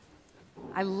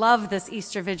I love this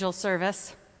Easter Vigil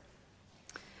service.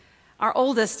 Our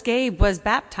oldest, Gabe, was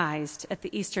baptized at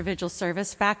the Easter Vigil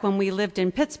service back when we lived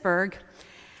in Pittsburgh.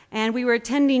 And we were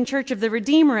attending Church of the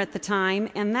Redeemer at the time,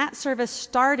 and that service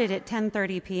started at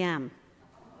 10:30 p.m.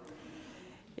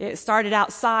 It started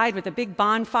outside with a big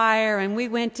bonfire, and we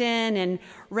went in and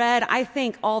read, I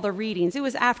think, all the readings. It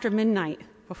was after midnight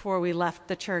before we left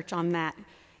the church on that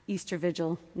Easter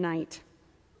Vigil night.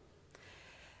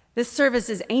 This service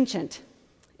is ancient.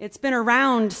 It's been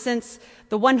around since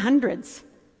the 100s.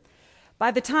 By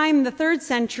the time the 3rd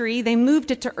century, they moved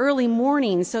it to early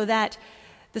morning so that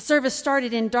the service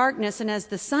started in darkness, and as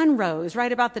the sun rose,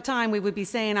 right about the time we would be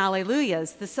saying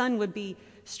Alleluias, the sun would be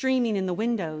streaming in the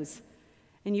windows,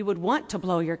 and you would want to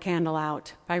blow your candle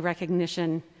out by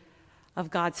recognition of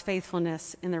God's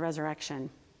faithfulness in the resurrection.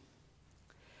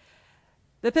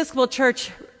 The Episcopal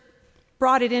Church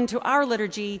brought it into our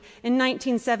liturgy in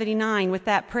 1979 with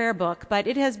that prayer book, but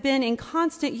it has been in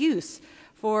constant use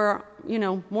for,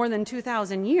 more than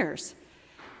 2,000 years,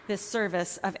 this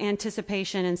service of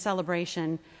anticipation and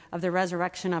celebration of the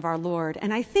resurrection of our Lord.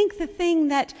 And I think the thing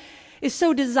that is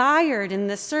so desired in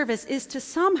this service is to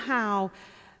somehow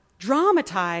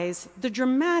dramatize the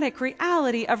dramatic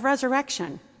reality of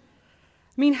resurrection.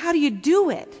 I mean, how do you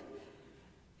do it?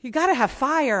 You've got to have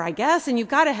fire, I guess, and you've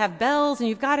got to have bells, and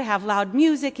you've got to have loud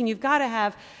music, and you've got to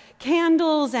have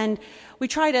candles, and we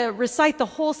try to recite the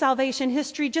whole salvation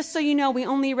history. Just so you know, we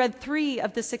only read 3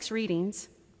 of the 6 readings.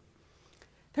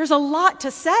 There's a lot to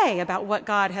say about what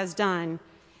God has done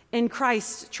in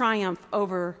Christ's triumph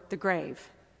over the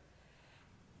grave.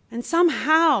 And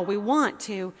somehow we want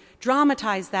to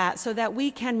dramatize that so that we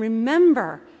can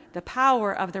remember the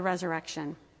power of the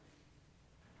resurrection.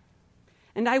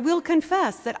 And I will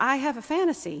confess that I have a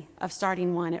fantasy of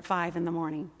starting one at 5 in the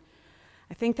morning.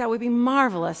 I think that would be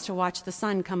marvelous to watch the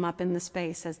sun come up in the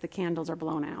space as the candles are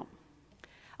blown out.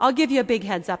 I'll give you a big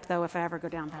heads up, though, if I ever go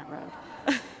down that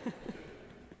road.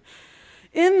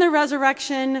 In the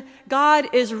resurrection,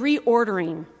 God is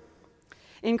reordering.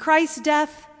 In Christ's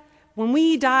death, when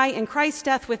we die in Christ's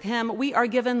death with him, we are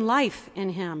given life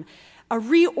in him. A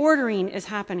reordering is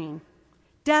happening.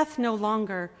 Death no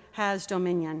longer has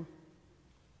dominion.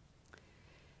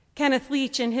 Kenneth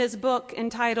Leach, in his book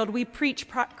entitled We Preach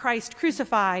Christ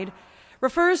Crucified,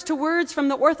 refers to words from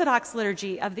the Orthodox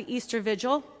liturgy of the Easter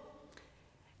Vigil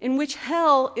in which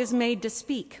hell is made to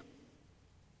speak.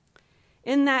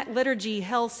 In that liturgy,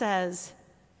 hell says,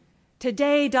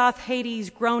 "Today doth Hades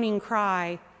groaning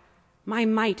cry, my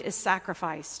might is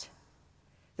sacrificed.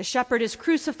 The shepherd is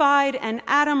crucified and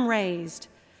Adam raised.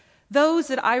 Those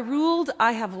that I ruled,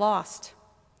 I have lost.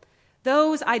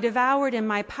 Those I devoured in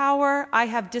my power, I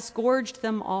have disgorged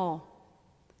them all.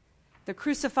 The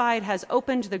crucified has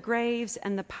opened the graves,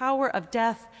 and the power of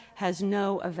death has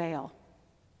no avail."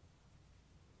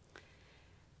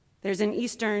 There's an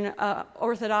Eastern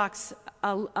Orthodox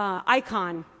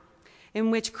icon in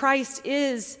which Christ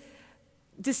is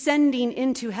descending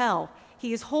into hell.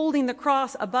 He is holding the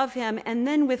cross above him, and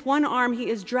then with one arm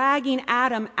he is dragging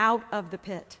Adam out of the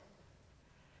pit.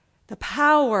 The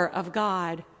power of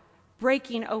God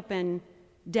breaking open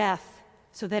death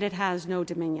so that it has no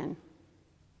dominion.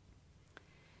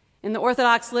 In the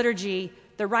Orthodox liturgy,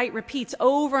 the rite repeats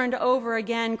over and over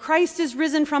again, "Christ is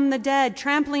risen from the dead,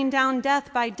 trampling down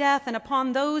death by death, and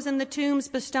upon those in the tombs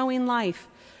bestowing life."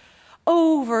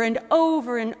 Over and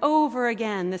over and over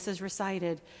again, this is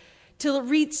recited, till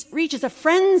it reaches a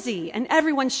frenzy, and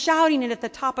everyone's shouting it at the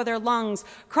top of their lungs.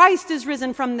 "Christ is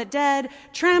risen from the dead,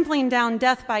 trampling down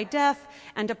death by death,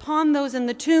 and upon those in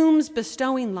the tombs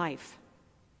bestowing life."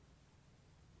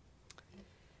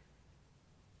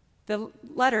 The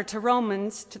letter to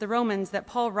the Romans that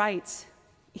Paul writes,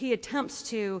 he attempts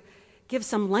to give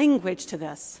some language to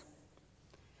this,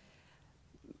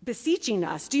 beseeching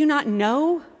us, "Do you not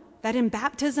know that in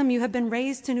baptism you have been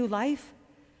raised to new life?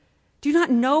 Do you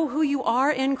not know who you are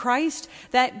in Christ,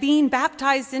 that being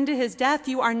baptized into his death,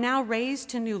 you are now raised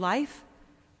to new life?"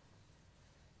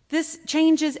 This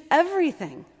changes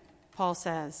everything, Paul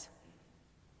says.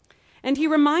 And he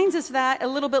reminds us that a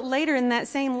little bit later in that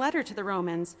same letter to the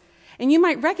Romans. And you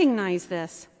might recognize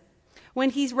this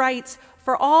when he writes,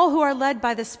 "For all who are led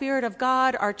by the Spirit of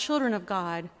God are children of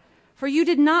God. For you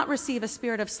did not receive a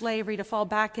spirit of slavery to fall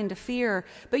back into fear,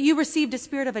 but you received a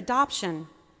spirit of adoption.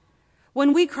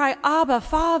 When we cry, 'Abba,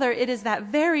 Father,' it is that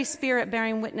very Spirit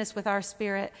bearing witness with our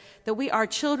spirit that we are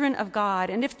children of God.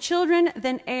 And if children,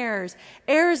 then heirs,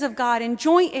 heirs of God and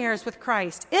joint heirs with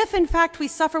Christ, if in fact we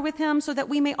suffer with him, so that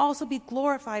we may also be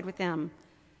glorified with him."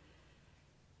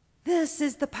 This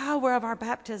is the power of our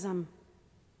baptism.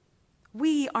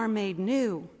 We are made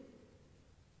new.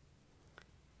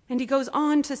 And he goes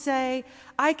on to say,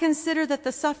 I consider that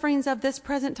the sufferings of this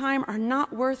present time are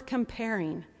not worth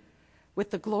comparing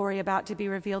with the glory about to be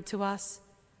revealed to us.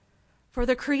 For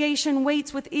the creation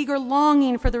waits with eager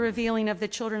longing for the revealing of the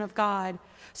children of God.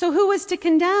 So who is to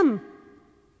condemn?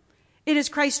 It is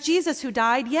Christ Jesus who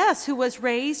died, yes, who was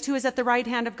raised, who is at the right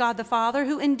hand of God the Father,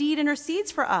 who indeed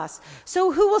intercedes for us.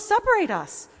 So who will separate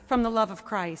us from the love of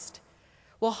Christ?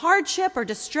 Will hardship or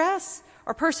distress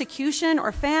or persecution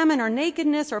or famine or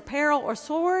nakedness or peril or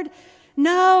sword?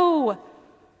 No.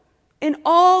 In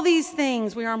all these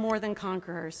things we are more than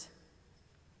conquerors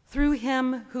through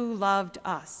him who loved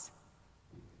us.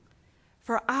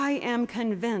 For I am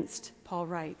convinced, Paul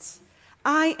writes,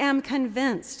 I am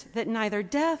convinced that neither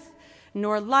death,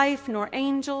 nor life, nor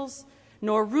angels,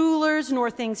 nor rulers, nor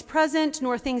things present,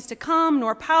 nor things to come,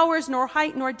 nor powers, nor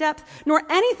height, nor depth, nor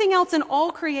anything else in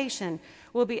all creation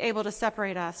will be able to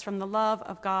separate us from the love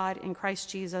of God in Christ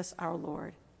Jesus our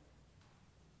Lord.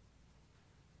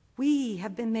 We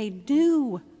have been made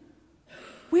new.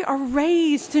 We are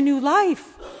raised to new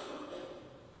life.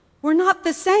 We're not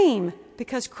the same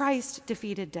because Christ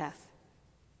defeated death.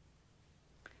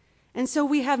 And so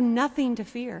we have nothing to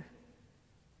fear.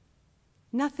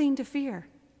 Nothing to fear.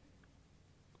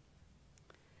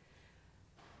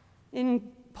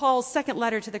 In Paul's second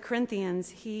letter to the Corinthians,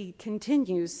 he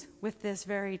continues with this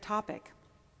very topic,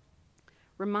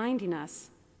 reminding us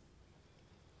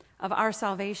of our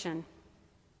salvation.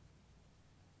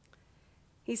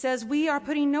 He says, we are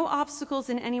putting no obstacles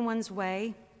in anyone's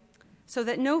way, so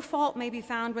that no fault may be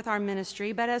found with our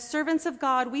ministry, but as servants of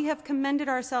God, we have commended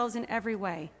ourselves in every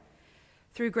way,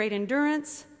 through great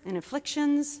endurance and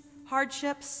afflictions,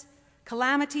 hardships,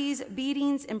 calamities,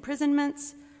 beatings,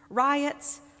 imprisonments,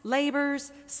 riots,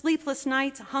 labors, sleepless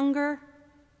nights, hunger.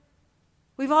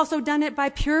 We've also done it by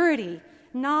purity,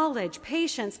 knowledge,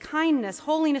 patience, kindness,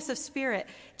 holiness of spirit,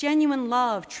 genuine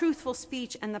love, truthful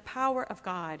speech, and the power of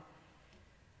God.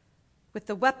 With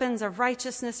the weapons of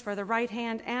righteousness for the right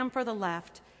hand and for the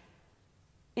left,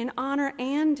 in honor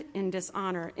and in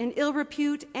dishonor, in ill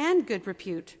repute and good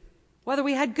repute, whether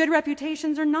we had good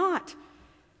reputations or not.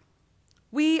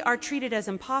 We are treated as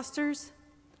impostors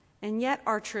and yet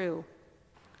are true,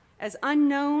 as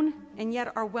unknown and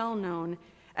yet are well known,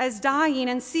 as dying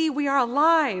and see we are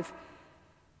alive,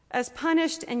 as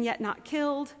punished and yet not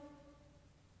killed,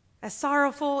 as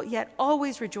sorrowful yet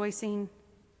always rejoicing,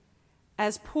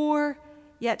 as poor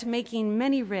yet making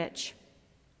many rich,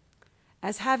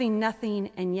 as having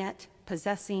nothing and yet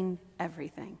possessing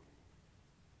everything.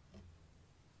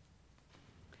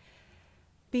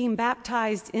 Being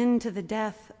baptized into the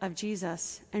death of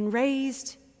Jesus and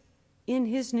raised in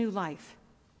his new life,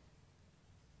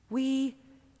 we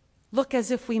look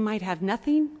as if we might have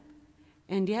nothing,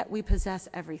 and yet we possess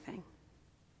everything.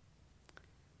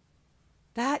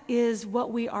 That is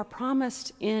what we are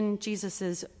promised in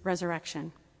Jesus'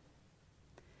 resurrection.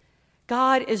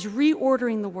 God is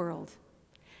reordering the world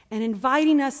and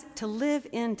inviting us to live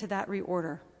into that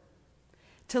reorder,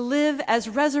 to live as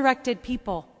resurrected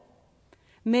people,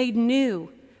 made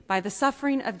new by the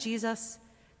suffering of Jesus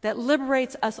that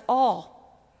liberates us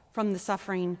all from the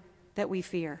suffering that we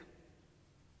fear.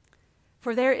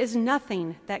 For there is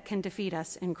nothing that can defeat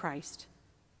us in Christ.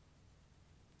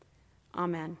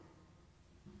 Amen.